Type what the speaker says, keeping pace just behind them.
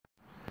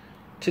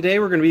Today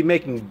we're going to be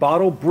making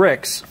bottle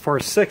bricks for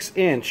a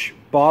 6-inch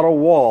bottle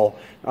wall.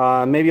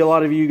 Maybe a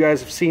lot of you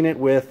guys have seen it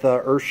with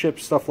earthship,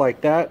 stuff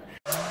like that.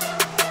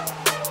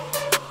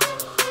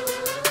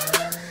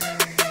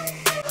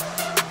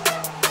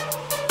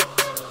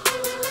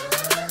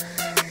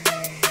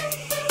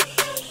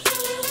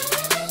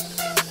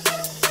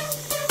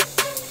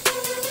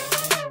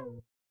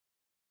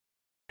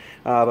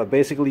 But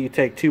basically you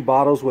take two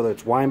bottles, whether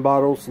it's wine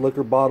bottles,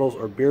 liquor bottles,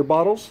 or beer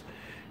bottles,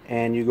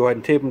 and you go ahead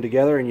and tape them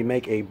together and you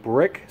make a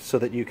brick so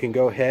that you can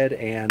go ahead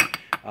and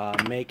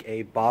make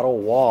a bottle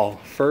wall.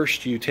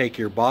 First you take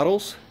your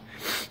bottles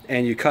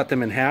and you cut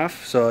them in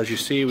half. So as you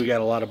see, we got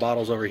a lot of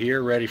bottles over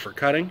here ready for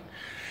cutting.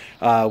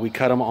 We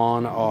cut them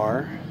on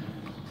our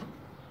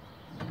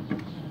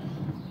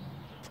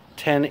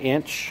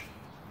 10-inch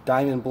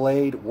diamond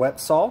blade wet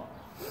saw,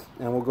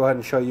 and we'll go ahead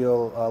and show you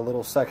a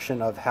little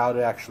section of how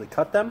to actually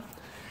cut them.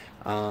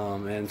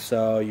 And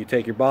so you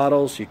take your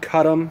bottles, you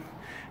cut them,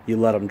 you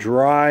let them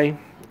dry,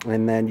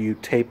 and then you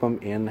tape them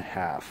in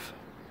half.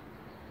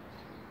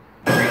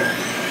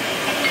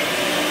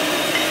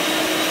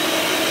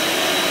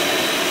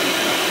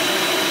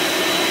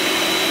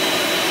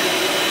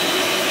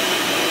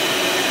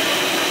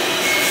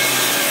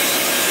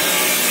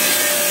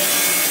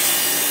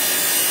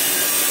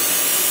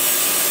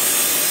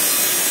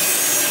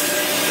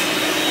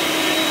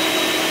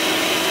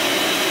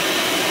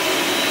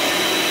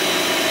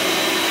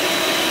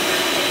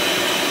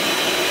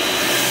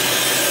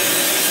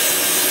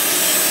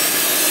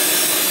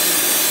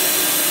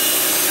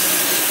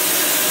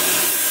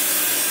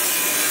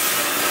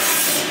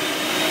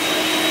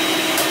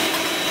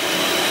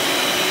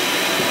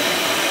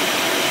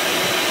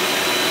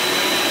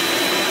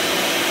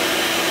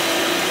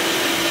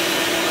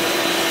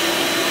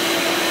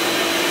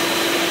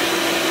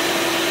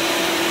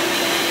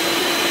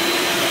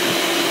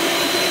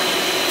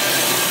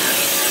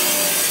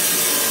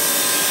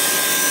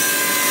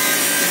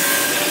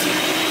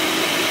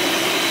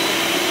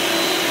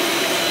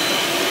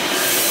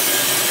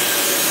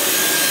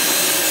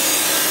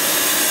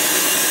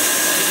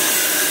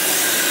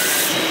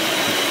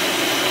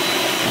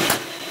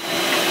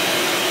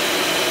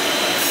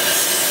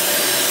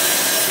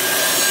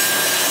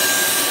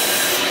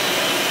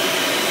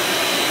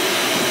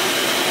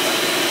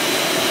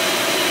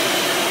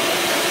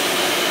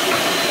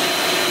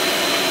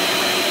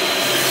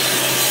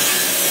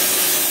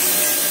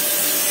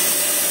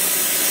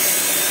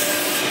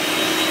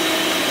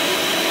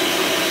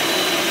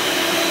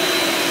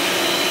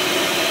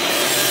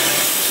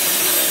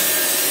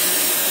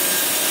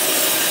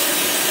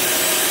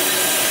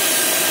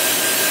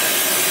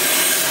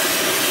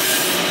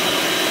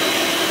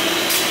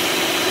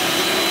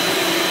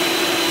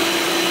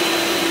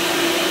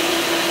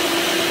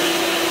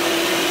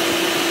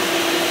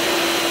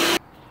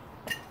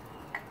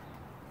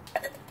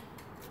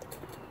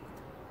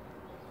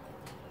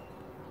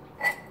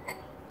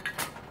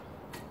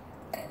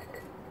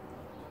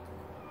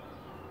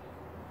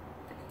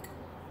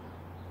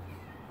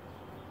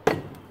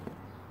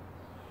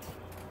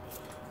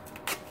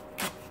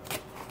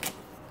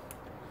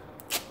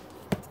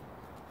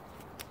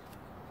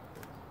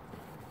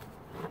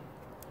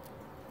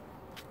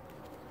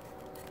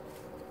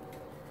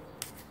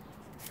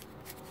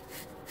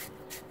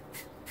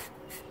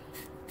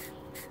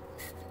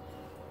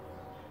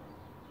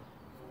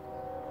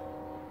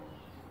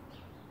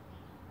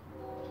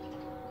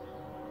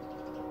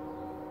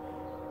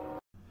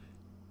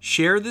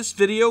 Share this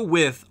video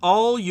with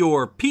all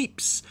your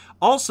peeps.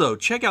 Also,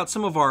 check out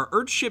some of our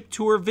Earthship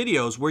Tour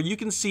videos where you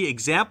can see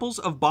examples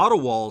of bottle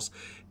walls.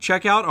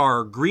 Check out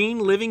our Green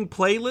Living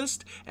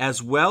playlist,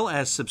 as well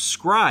as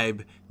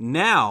subscribe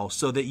now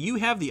so that you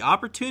have the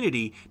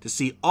opportunity to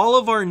see all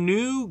of our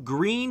new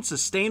green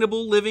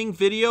sustainable living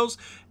videos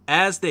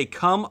as they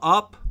come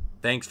up.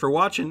 Thanks for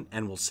watching,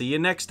 and we'll see you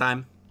next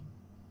time.